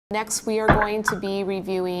Next, we are going to be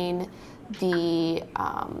reviewing the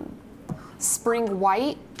Spring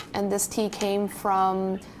White, and this tea came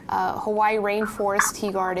from Hawaii Rainforest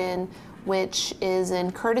Tea Garden, which is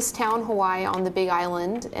in Kurtistown, Hawaii on the Big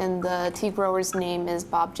Island, and the tea grower's name is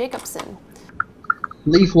Bob Jacobson.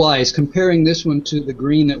 Leaf-wise, comparing this one to the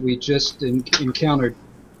green that we just encountered,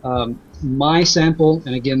 my sample,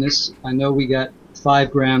 and again this, I know we got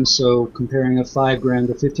 5 grams, so comparing a 5 gram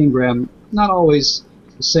to 15 gram, not always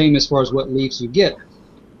the same as far as what leaves you get.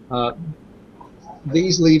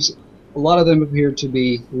 These leaves, a lot of them appear to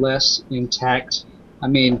be less intact. I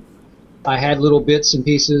mean, I had little bits and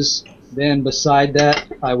pieces. Then beside that,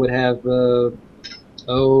 I would have, maybe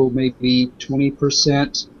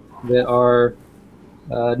 20% that are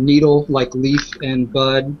needle, like leaf and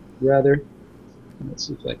bud, rather. Let's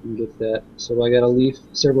see if I can get that. So I got a leaf,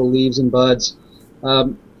 several leaves and buds.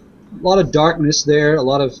 A lot of darkness there. A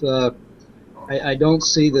lot of, I don't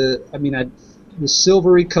see the, the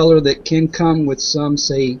silvery color that can come with some,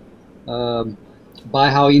 say,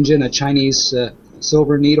 Baihao Injin, a Chinese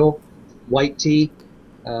silver needle, white tea.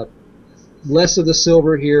 Less of the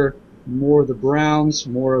silver here, more of the browns,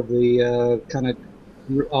 more of the kind of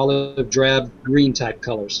olive drab green type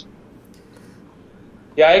colors.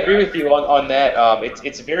 Yeah, I agree with you on that.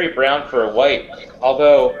 It's very brown for a white,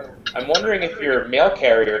 although I'm wondering if your mail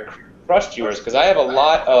carrier crushed yours, because I have a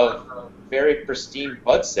lot of very pristine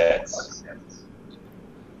bud sets.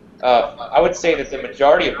 I would say that the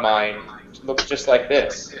majority of mine looks just like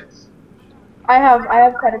this. I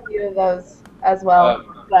have quite a few of those as well,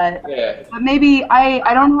 but maybe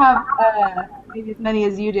I don't have maybe as many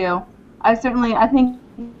as you do. I think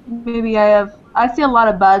maybe I see a lot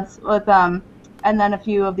of buds with and then a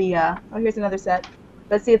few of the oh, here's another set.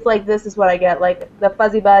 But see, it's like this is what I get, like the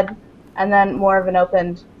fuzzy bud and then more of an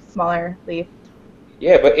opened smaller leaf.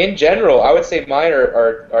 Yeah, but in general, I would say mine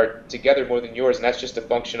are together more than yours, and that's just a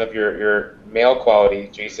function of your mail quality,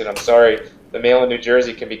 Jason. I'm sorry, the mail in New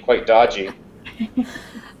Jersey can be quite dodgy.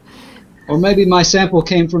 Or maybe my sample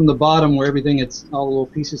came from the bottom where everything, all the little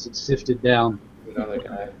pieces had sifted down. Another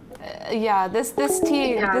guy. Yeah, this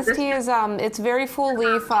tea is it's very full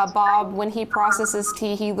leaf. Bob, when he processes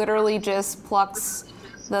tea, he literally just plucks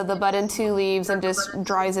the bud in 2 leaves and just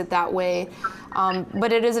dries it that way.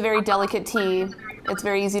 But it is a very delicate tea. It's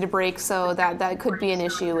very easy to break, so that could be an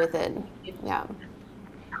issue with it. Yeah.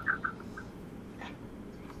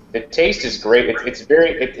 The taste is great.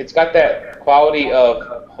 It's got that quality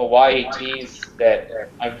of Hawaii teas that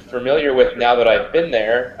I'm familiar with now that I've been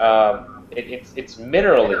there. It's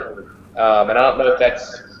minerally, and I don't know if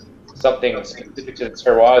that's something specific to the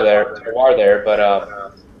terroir there, but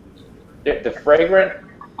the fragrance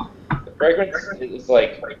is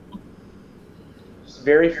like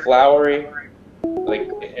very flowery,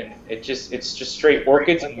 and it's just straight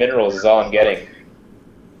orchids and minerals is all I'm getting.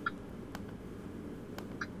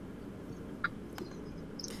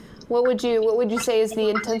 What would you say is the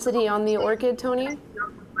intensity on the orchid, Tony?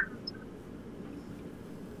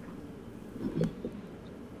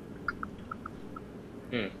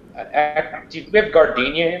 Do we have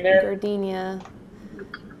gardenia in there? Gardenia.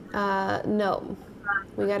 No.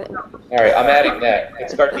 We got it. All right, I'm adding that.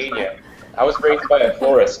 It's gardenia. I was raised by a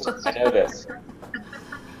florist. I know this.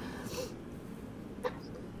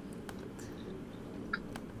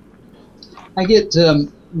 I get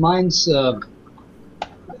mine's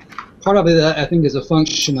part of it. I think is a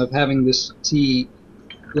function of having this tea,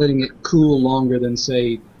 letting it cool longer than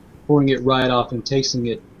say pouring it right off and tasting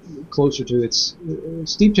it closer to its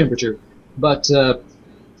steep temperature. But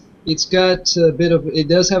it's got a bit of, it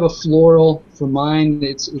does have a floral. For mine,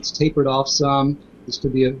 it's tapered off some. This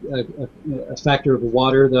could be a factor of the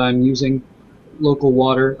water that I'm using, local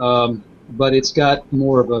water. But it's got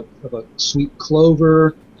more of a sweet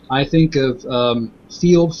clover. I think of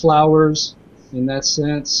field flowers in that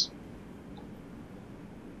sense.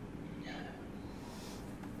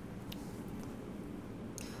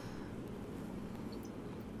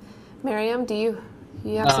 Miriam, do you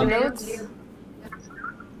have some notes?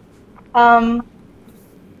 I'm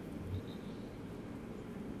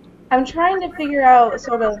trying to figure out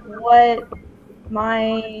sort of what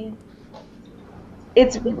my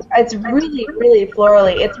it's really, really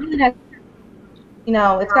florally. It's really nice. You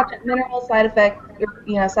know, it's got that mineral side effect,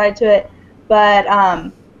 side to it, but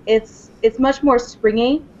it's much more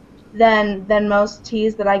springy than most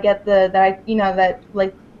teas that I get like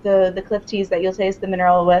the cliff teas that you'll taste the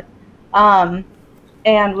mineral with, and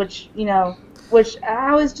which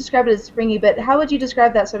I always describe it as springy. But how would you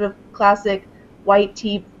describe that sort of classic white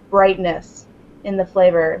tea brightness in the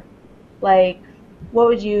flavor? Like, what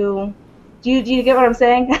would you do? You get what I'm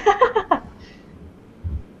saying?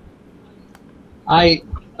 I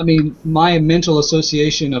mean, my mental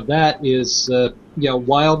association of that is, yeah,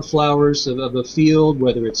 wildflowers of a field,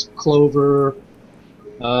 whether it's clover.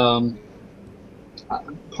 Um,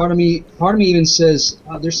 part of me even says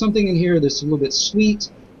there's something in here that's a little bit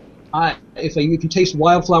sweet. If you taste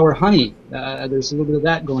wildflower honey, there's a little bit of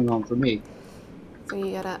that going on for me. So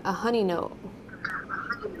you got a honey note.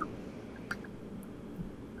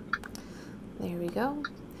 There we go.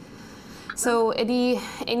 So any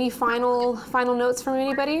final notes from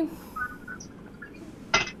anybody?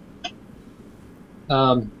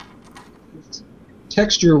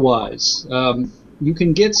 Texture-wise, you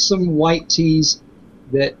can get some white teas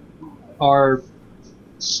that are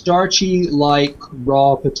starchy like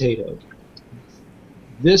raw potato.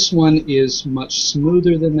 This one is much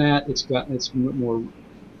smoother than that. It's more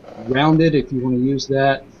rounded, if you want to use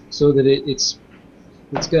that, so that it's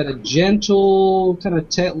got a gentle kind of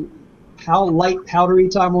light powdery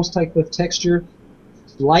almost type of texture,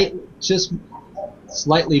 just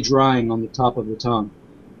slightly drying on the top of the tongue.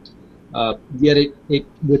 Yet it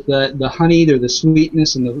with the honey, the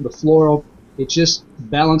sweetness and the floral, it just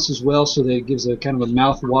balances well so that it gives a kind of a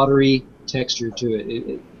mouth-watery texture to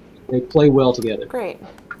it. They play well together. Great,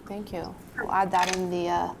 thank you. We'll add that in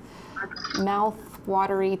the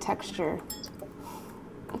mouth-watery texture.